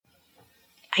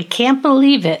I can't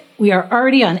believe it. We are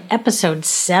already on episode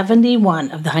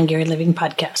 71 of the Hungarian Living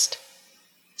Podcast.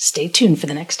 Stay tuned for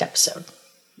the next episode.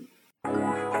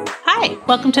 Hi,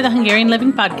 welcome to the Hungarian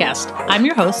Living Podcast. I'm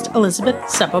your host, Elizabeth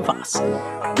Sabo-Voss.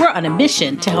 We're on a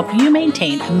mission to help you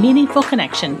maintain a meaningful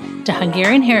connection to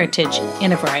Hungarian heritage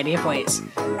in a variety of ways.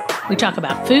 We talk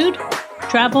about food,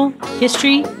 travel,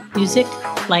 history, music,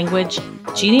 language,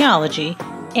 genealogy,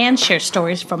 and share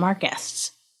stories from our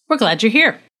guests. We're glad you're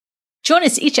here. Join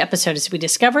us each episode as we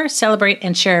discover, celebrate,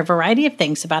 and share a variety of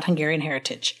things about Hungarian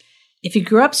heritage. If you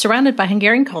grew up surrounded by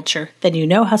Hungarian culture, then you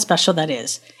know how special that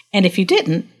is. And if you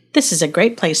didn't, this is a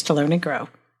great place to learn and grow.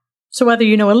 So whether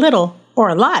you know a little or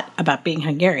a lot about being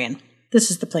Hungarian, this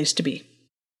is the place to be.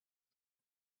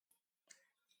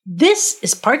 This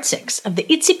is part 6 of the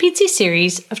Itsy Pitsy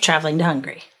series of traveling to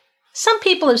Hungary. Some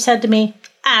people have said to me,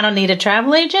 I don't need a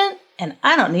travel agent, and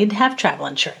I don't need to have travel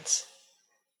insurance.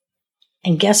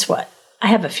 And guess what? I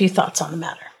have a few thoughts on the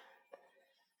matter.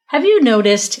 Have you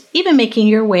noticed even making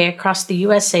your way across the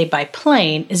USA by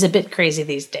plane is a bit crazy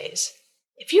these days?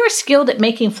 If you are skilled at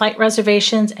making flight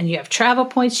reservations and you have travel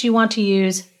points you want to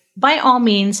use, by all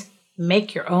means,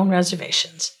 make your own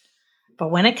reservations.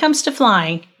 But when it comes to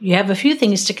flying, you have a few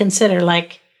things to consider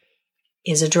like,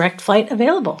 is a direct flight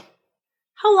available?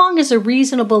 How long is a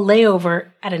reasonable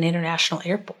layover at an international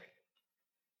airport?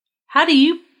 How do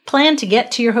you plan to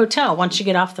get to your hotel once you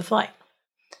get off the flight?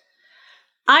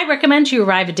 I recommend you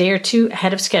arrive a day or two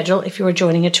ahead of schedule if you are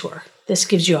joining a tour. This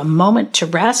gives you a moment to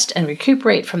rest and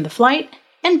recuperate from the flight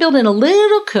and build in a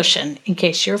little cushion in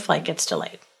case your flight gets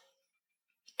delayed.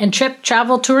 And trip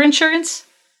travel tour insurance?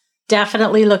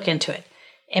 Definitely look into it.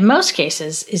 In most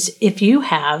cases, if you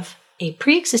have a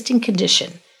pre-existing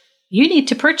condition, you need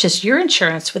to purchase your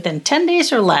insurance within 10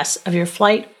 days or less of your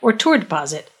flight or tour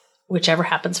deposit, whichever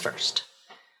happens first.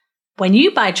 When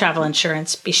you buy travel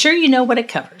insurance, be sure you know what it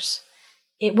covers.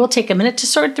 It will take a minute to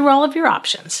sort through all of your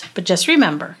options, but just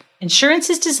remember, insurance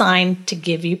is designed to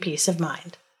give you peace of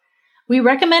mind. We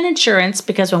recommend insurance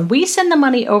because when we send the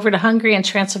money over to Hungary and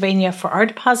Transylvania for our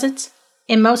deposits,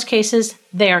 in most cases,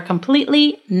 they are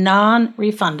completely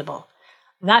non-refundable.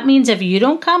 That means if you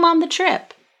don't come on the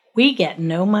trip, we get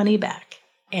no money back.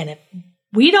 And if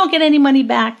we don't get any money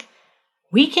back,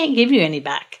 we can't give you any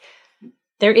back.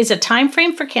 There is a time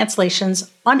frame for cancellations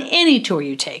on any tour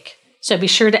you take, so be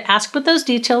sure to ask what those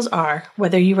details are,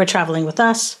 whether you are traveling with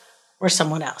us or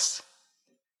someone else.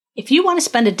 If you want to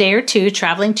spend a day or two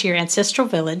traveling to your ancestral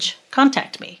village,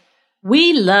 contact me.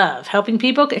 We love helping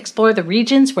people explore the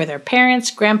regions where their parents,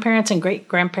 grandparents, and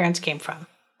great-grandparents came from.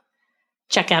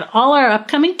 Check out all our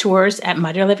upcoming tours at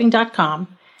mudrliving.com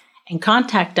and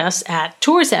contact us at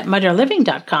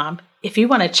tours@mudrliving.com if you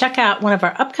want to check out one of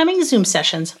our upcoming Zoom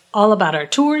sessions all about our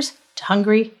tours to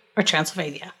Hungary or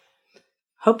Transylvania.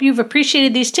 Hope you've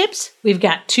appreciated these tips. We've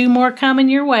got 2 more coming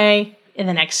your way in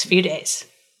the next few days.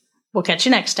 We'll catch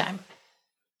you next time.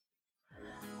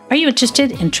 Are you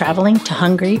interested in traveling to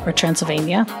Hungary or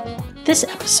Transylvania? This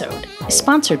episode is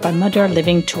sponsored by Magyar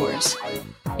Living Tours.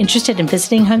 Interested in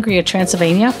visiting Hungary or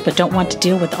Transylvania but don't want to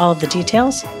deal with all of the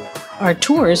details? Our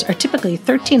tours are typically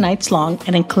 13 nights long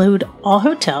and include all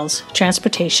hotels,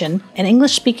 transportation, an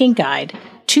English-speaking guide,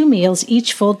 2 meals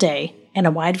each full day, and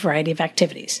a wide variety of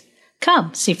activities.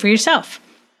 Come, see for yourself.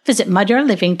 Visit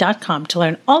mudrliving.com to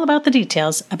learn all about the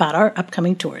details about our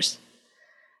upcoming tours.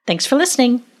 Thanks for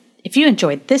listening. If you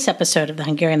enjoyed this episode of the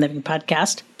Hungarian Living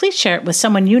Podcast, please share it with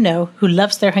someone you know who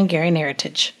loves their Hungarian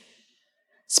heritage.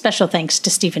 Special thanks to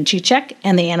Stephen Chichek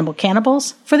and the Animal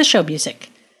Cannibals for the show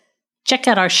music. Check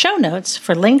out our show notes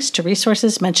for links to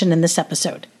resources mentioned in this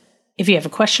episode. If you have a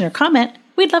question or comment,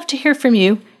 we'd love to hear from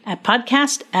you at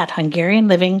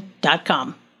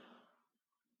podcast@hungarianliving.com.